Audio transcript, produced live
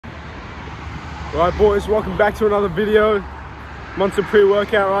Right boys, welcome back to another video. I'm on some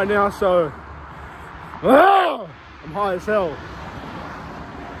pre-workout right now, so I'm high as hell.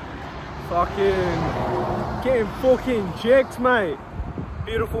 Getting fucking jacked, mate.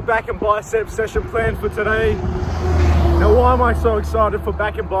 Beautiful back and biceps session planned for today. Now why am I so excited for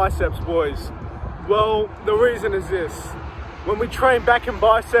back and biceps, boys? Well, the reason is this. When we train back and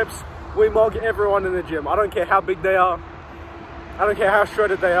biceps, we mug everyone in the gym. I don't care how big they are. I don't care how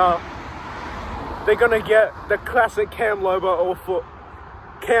shredded they are. They're gonna get the classic Cam Lobo 04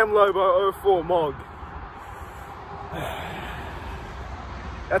 mog.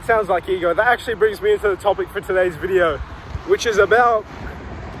 That sounds like ego. That actually brings me into the topic for today's video, which is about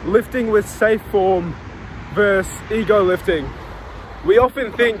lifting with safe form versus ego lifting. We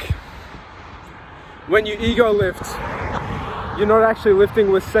often think when you ego lift, you're not actually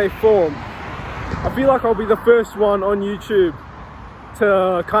lifting with safe form. I feel like I'll be the first one on YouTube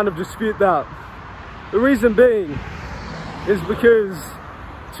to kind of dispute that. The reason being is because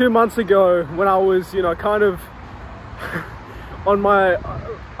 2 months ago when I was, kind of on I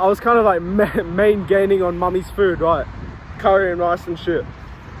was kind of like main gaining on mummy's food, right? Curry and rice and shit.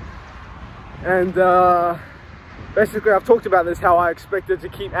 And basically I've talked about this, how I expected to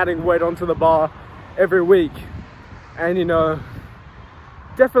keep adding weight onto the bar every week. And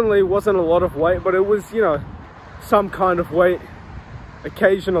definitely wasn't a lot of weight, but it was, some kind of weight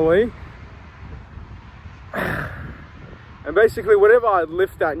occasionally. And basically whenever I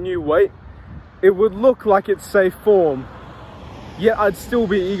lift that new weight, it would look like it's safe form, yet I'd still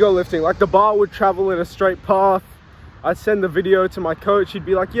be ego lifting. Like the bar would travel in a straight path. I'd send the video to my coach. He'd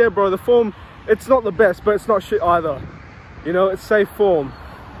be like, yeah bro, the form, it's not the best, but it's not shit either. It's safe form.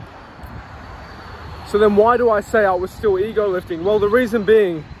 So then why do I say I was still ego lifting? Well, the reason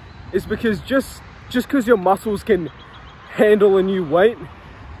being is because just because your muscles can handle a new weight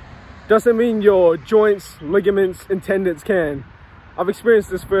doesn't mean your joints, ligaments, and tendons can. I've experienced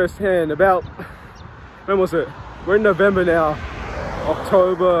this firsthand. About, when was it? We're in November now.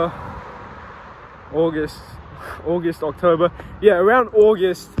 October, August, October. Yeah, around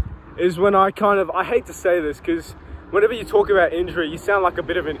August is when I hate to say this, because whenever you talk about injury, you sound like a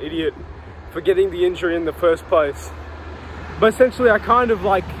bit of an idiot for getting the injury in the first place. But essentially, I kind of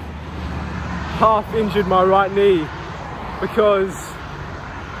like half injured my right knee because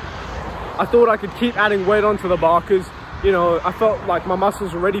I thought I could keep adding weight onto the bar because, I felt like my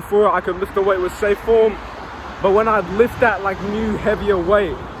muscles were ready for it. I could lift the weight with safe form. But when I'd lift that like new heavier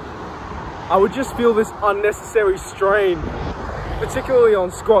weight, I would just feel this unnecessary strain, particularly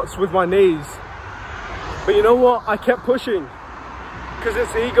on squats with my knees. But you know what? I kept pushing because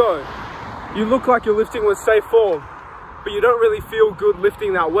it's ego. You look like you're lifting with safe form, but you don't really feel good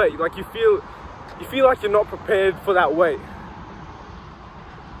lifting that weight. Like you feel like you're not prepared for that weight.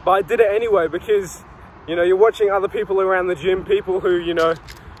 But I did it anyway because, you're watching other people around the gym, people who,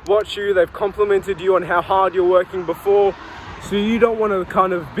 watch you, they've complimented you on how hard you're working before. So you don't want to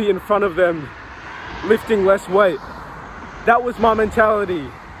kind of be in front of them lifting less weight. That was my mentality.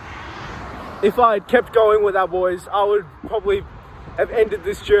 If I had kept going with that, boys, I would probably have ended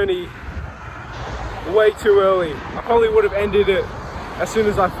this journey way too early. I probably would have ended it as soon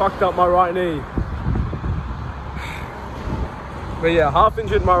as I fucked up my right knee. But yeah, half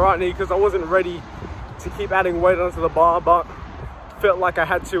injured my right knee because I wasn't ready to keep adding weight onto the bar, but felt like I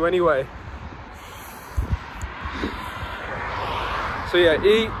had to anyway. So yeah,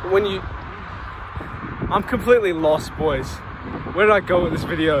 I'm completely lost, boys. Where did I go with this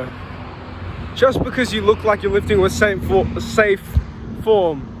video? Just because you look like you're lifting with safe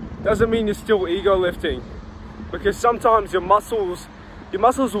form doesn't mean you're still ego lifting, because sometimes your muscles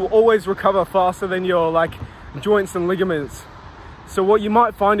will always recover faster than your like joints and ligaments. So what you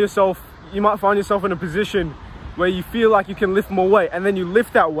might find yourself in a position where you feel like you can lift more weight, and then you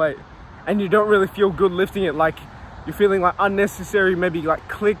lift that weight and you don't really feel good lifting it. Like you're feeling like unnecessary, maybe like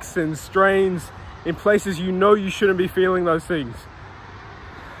clicks and strains in places you shouldn't be feeling those things.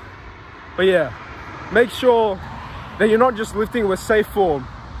 But yeah, make sure that you're not just lifting with safe form,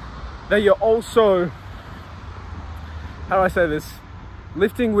 that you're also, how do I say this,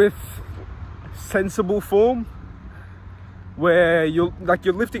 lifting with sensible form, where you're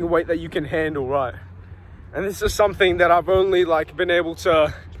lifting a weight that you can handle, right? And this is something that I've only been able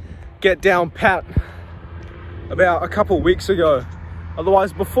to get down pat about a couple weeks ago.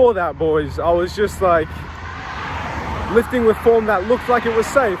 Otherwise, before that, boys, I was just lifting with form that looked like it was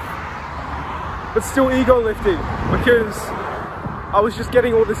safe, but still ego lifting, because I was just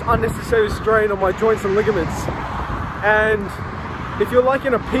getting all this unnecessary strain on my joints and ligaments. And if you're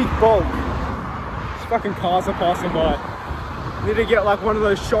in a peak bulk, these fucking cars are passing by. Need to get like one of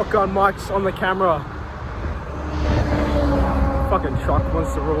those shotgun mics on the camera. Fucking truck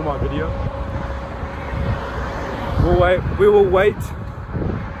wants to rule my video. We'll wait. We will wait.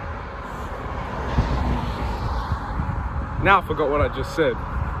 Now I forgot what I just said.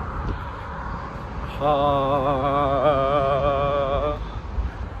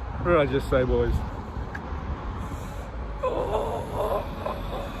 What did I just say, boys?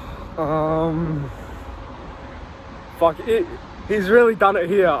 Fuck it. He's really done it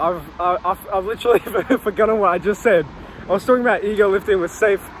here. I've literally forgotten what I just said. I was talking about ego lifting with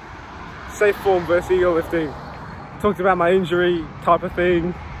safe form versus ego lifting. Talked about my injury type of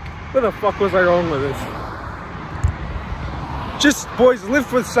thing. Where the fuck was I going with this? Just, boys,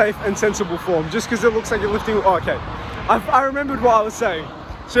 lift with safe and sensible form. Just because it looks like you're lifting. Oh, okay. I remembered what I was saying.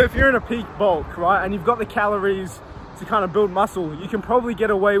 So if you're in a peak bulk, right, and you've got the calories to kind of build muscle, you can probably get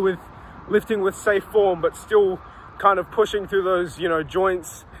away with lifting with safe form, but still kind of pushing through those, you know,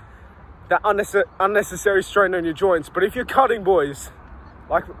 joints, that unnecessary strain on your joints. But if you're cutting, boys,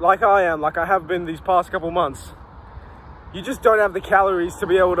 like I am, like I have been these past couple months, you just don't have the calories to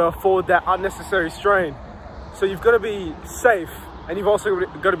be able to afford that unnecessary strain. So you've got to be safe, and you've also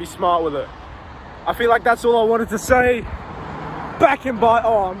got to be smart with it. I feel like that's all I wanted to say. Back and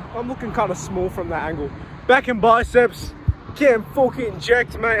I'm looking kind of small from that angle. Back and biceps, getting fucking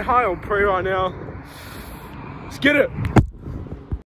jacked, mate. High on pre right now. Let's get it.